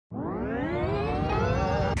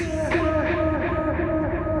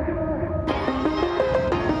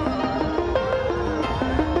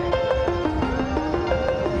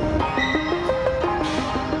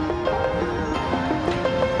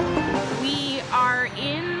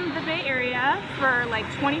for like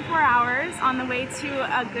 24 hours on the way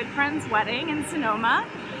to a good friend's wedding in Sonoma.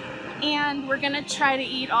 And we're gonna try to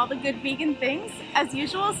eat all the good vegan things as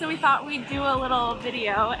usual, so we thought we'd do a little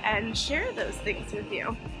video and share those things with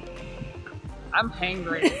you. I'm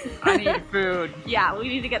hangry. I need food. Yeah, we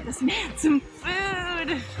need to get this man some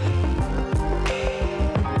food.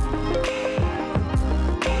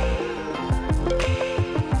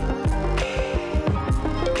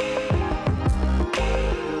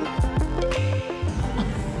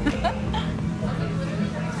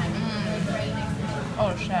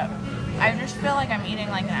 Oh shit. I just feel like I'm eating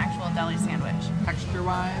like an actual deli sandwich.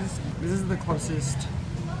 Texture-wise, this is the closest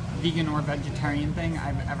vegan or vegetarian thing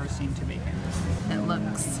I've ever seen to bacon. It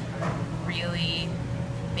looks really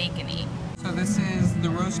bacony. So this is the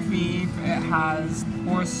roast beef. It has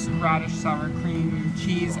horseradish, sour cream,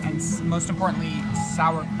 cheese, and most importantly,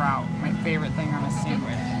 sauerkraut. My favorite thing on a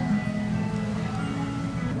sandwich.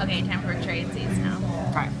 Okay, time for tradesies now.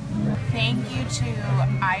 Okay. Thank you to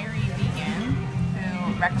Irie Vegan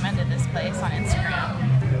who recommended this place on Instagram.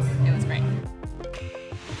 It was great.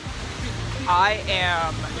 I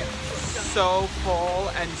am so full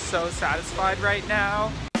and so satisfied right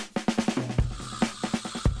now.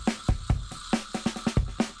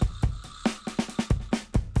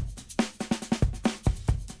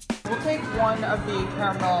 We'll take one of the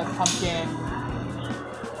caramel pumpkin.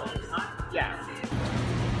 Yeah.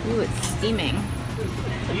 Ooh, it's steaming. All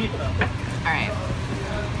right.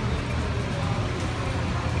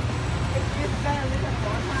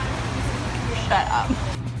 Shut up.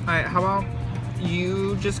 Alright, how about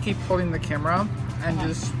you just keep holding the camera and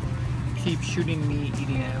just keep shooting me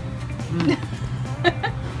eating it.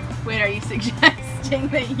 Wait, are you suggesting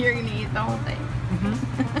that you're gonna eat the whole thing?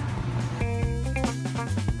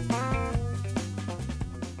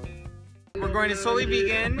 We're going to Solely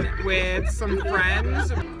Vegan with some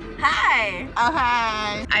friends. Hi! Oh,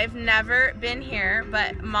 hi. I've never been here,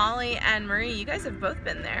 but Molly and Marie, you guys have both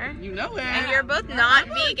been there. You know it. And you're both not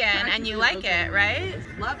vegan, and you like it, right?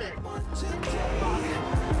 Love it.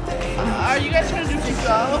 Are you guys trying to do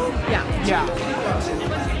to-go? Yeah. Yeah.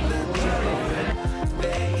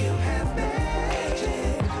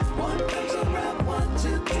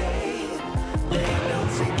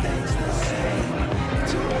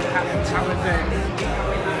 How was it?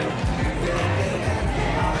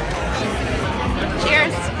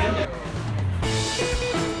 Cheers!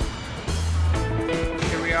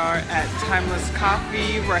 Here we are at Timeless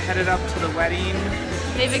Coffee. We're headed up to the wedding.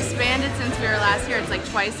 They've expanded since we were last here. It's like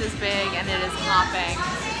twice as big, and it is popping.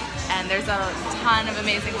 And there's a ton of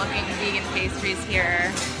amazing looking vegan pastries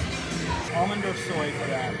here. Almond or soy for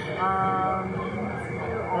that?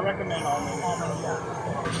 I recommend almond. Almond, yeah.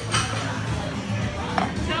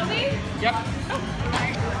 Toby? Yep.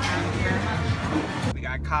 We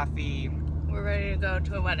got coffee. We're ready to go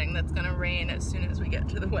to a wedding that's gonna rain as soon as we get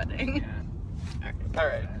to the wedding. All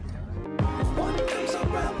right. One comes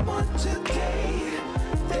around one today.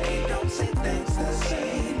 They don't see things the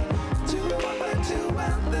same. Two one by two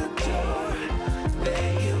out the door.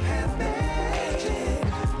 There you have magic.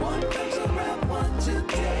 One comes around one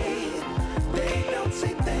today. They don't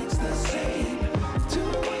see things the same.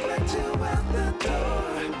 Two one by two out the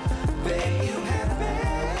door. There you have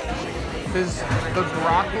magic. There's the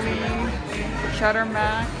broccoli cheddar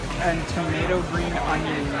mac and tomato green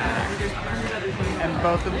onion mac. And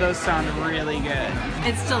both of those sound really good.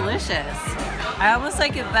 It's delicious. I almost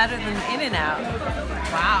like it better than In-N-Out.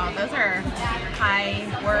 Wow, those are high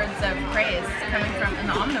words of praise coming from an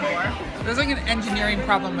omnivore. There's like an engineering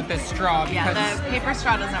problem with this straw because Yeah, the paper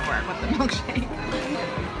straw doesn't work with the milkshake.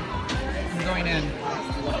 I'm going in.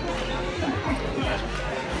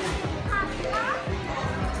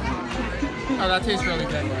 Oh, that tastes really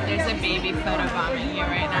good. There's a baby photobombing you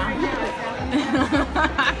right now.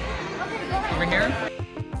 Over here?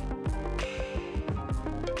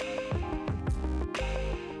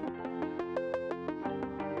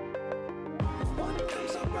 One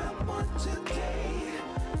comes around one today.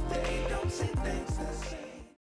 They don't see things the same.